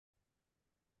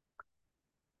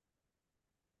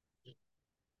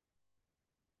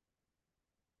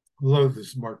Hello, this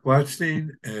is Mark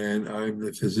Gladstein, and I'm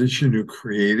the physician who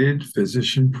created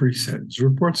Physician Pre-Sentence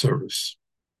Report Service.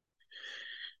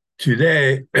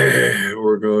 Today,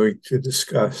 we're going to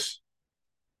discuss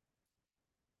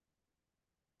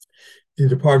the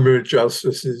Department of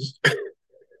Justice's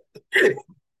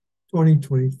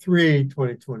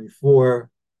 2023-2024,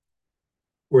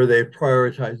 where they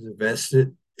prioritize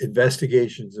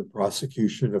investigations and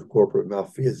prosecution of corporate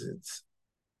malfeasance.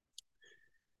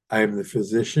 I am the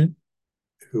physician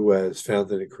who has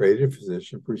founded and created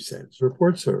Physician Pre-Sentence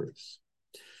Report Service.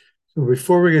 So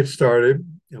before we get started,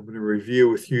 I'm going to review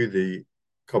with you the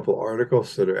couple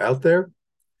articles that are out there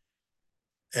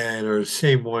and are the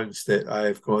same ones that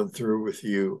I've gone through with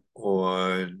you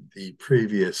on the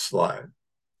previous slide.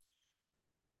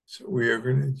 So we are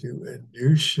going to do a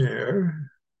new share.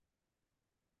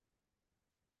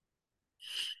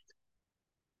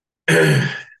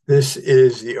 This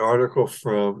is the article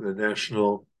from the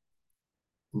National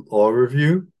Law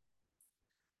Review.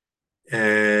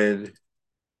 And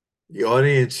the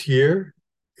audience here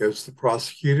goes to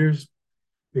prosecutors,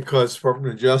 because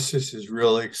Department of Justice has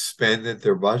really expanded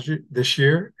their budget this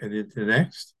year and into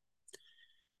next.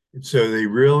 And so they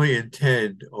really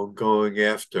intend on going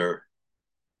after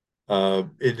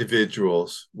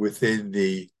individuals within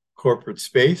the corporate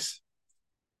space.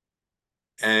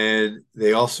 And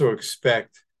they also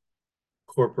expect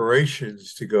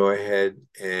corporations to go ahead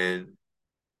and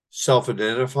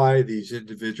self-identify these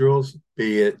individuals,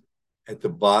 be it at the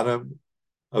bottom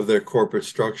of their corporate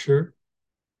structure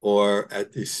or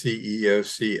at the CEO,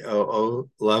 COO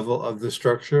level of the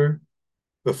structure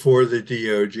before the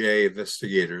DOJ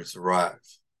investigators arrive.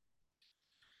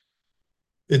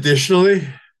 Additionally,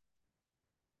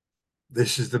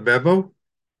 this is the memo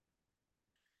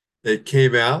that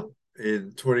came out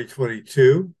in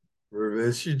 2022,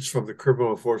 revisions from the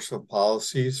criminal enforcement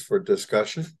policies for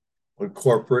discussion on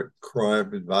corporate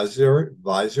crime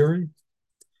advisory.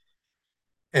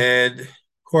 And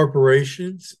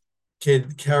corporations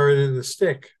can carry it in the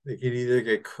stick. They can either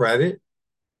get credit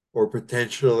or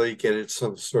potentially get in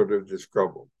some sort of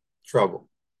trouble.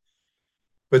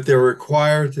 But they're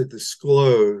required to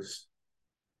disclose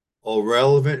all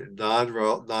relevant and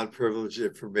non-privileged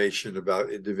information about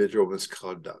individual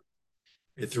misconduct.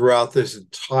 And throughout this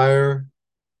entire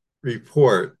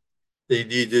report, they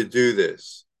need to do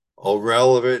this. All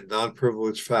relevant,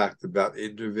 non-privileged fact about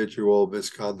individual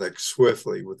misconduct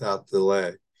swiftly, without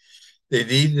delay. They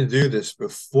need to do this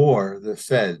before the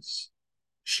feds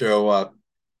show up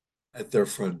at their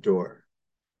front door,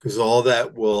 because all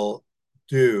that will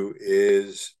do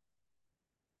is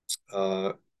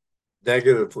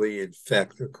negatively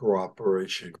infect the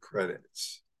cooperation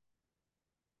credits.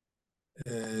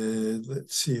 And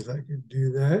let's see if I can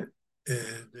do that.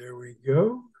 And there we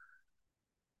go.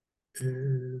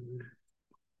 And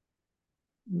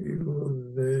we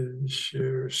will then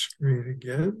share screen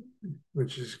again,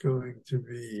 which is going to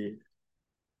be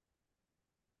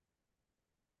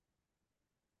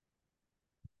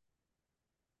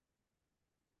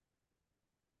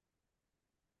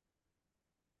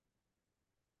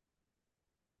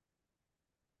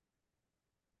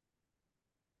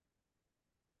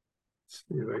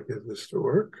see if I get this to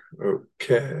work.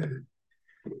 Okay.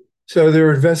 So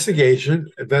they're investigating,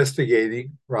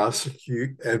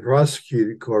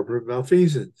 prosecuting corporate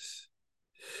malfeasance.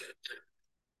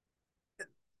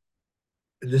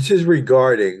 And this is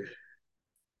regarding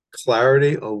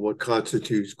clarity on what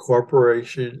constitutes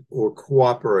corporation or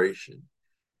cooperation.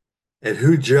 And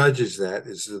who judges that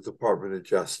is the Department of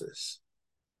Justice.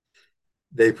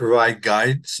 They provide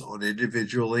guidance on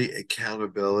individually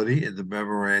accountability in the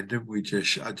memorandum I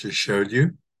just showed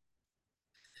you.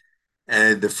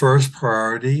 And the first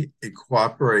priority in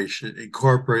cooperation in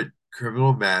corporate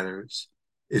criminal matters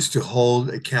is to hold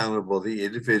accountable the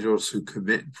individuals who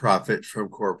commit and profit from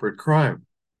corporate crime.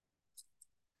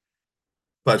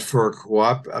 But for a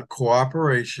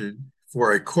corporation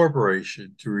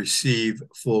to receive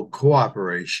full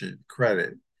cooperation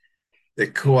credit, the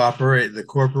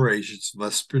corporations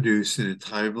must produce on a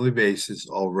timely basis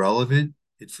all relevant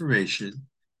information,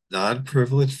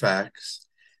 non-privileged facts,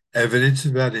 evidence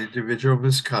about individual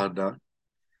misconduct,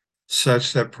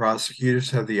 such that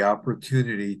prosecutors have the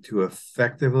opportunity to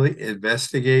effectively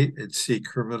investigate and seek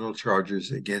criminal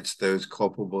charges against those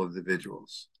culpable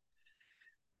individuals.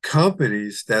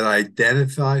 Companies that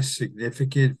identify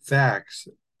significant facts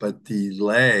but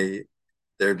delay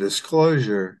their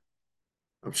disclosure,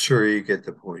 I'm sure you get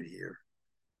the point here,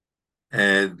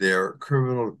 and their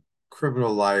criminal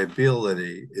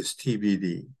liability is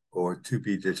TBD, or to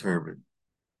be determined.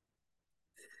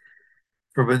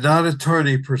 From a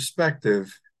non-attorney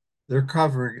perspective, They're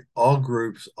covering all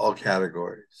groups, all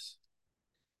categories.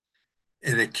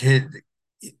 And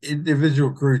individual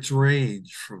groups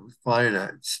range from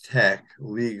finance, tech,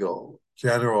 legal,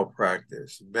 general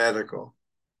practice, medical,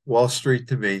 Wall Street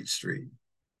to Main Street.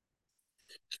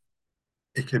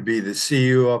 It can be the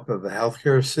CEO of the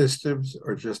healthcare systems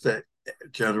or just a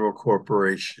general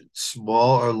corporation.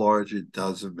 Small or large, it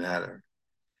doesn't matter.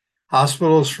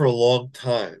 Hospitals for a long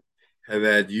time have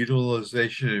had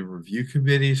utilization and review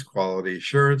committees, quality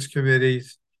assurance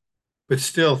committees, but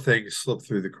still things slip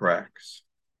through the cracks.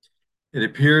 It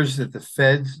appears that the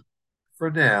feds,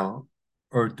 for now,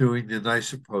 are doing the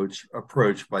nice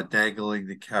approach by dangling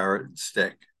the carrot and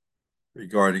stick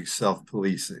regarding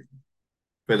self-policing,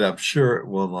 but I'm sure it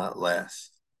will not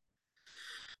last.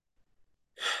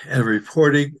 And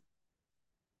reporting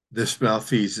this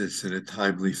malfeasance in a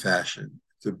timely fashion.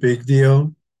 It's a big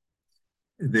deal,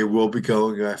 and they will be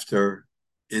going after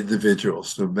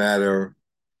individuals, no matter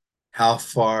how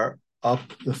far up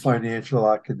the financial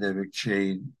academic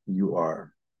chain you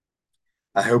are.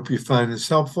 I hope you find this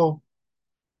helpful.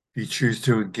 If you choose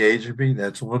to engage with me,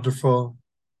 that's wonderful.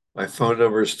 My phone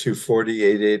number is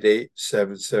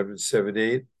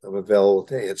 240-888-7778. I'm available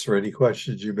to answer any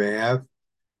questions you may have,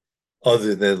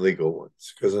 other than legal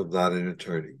ones, because I'm not an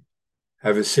attorney.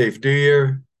 Have a safe New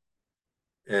Year,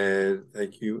 and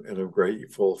thank you, and I'm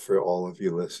grateful for all of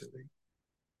you listening.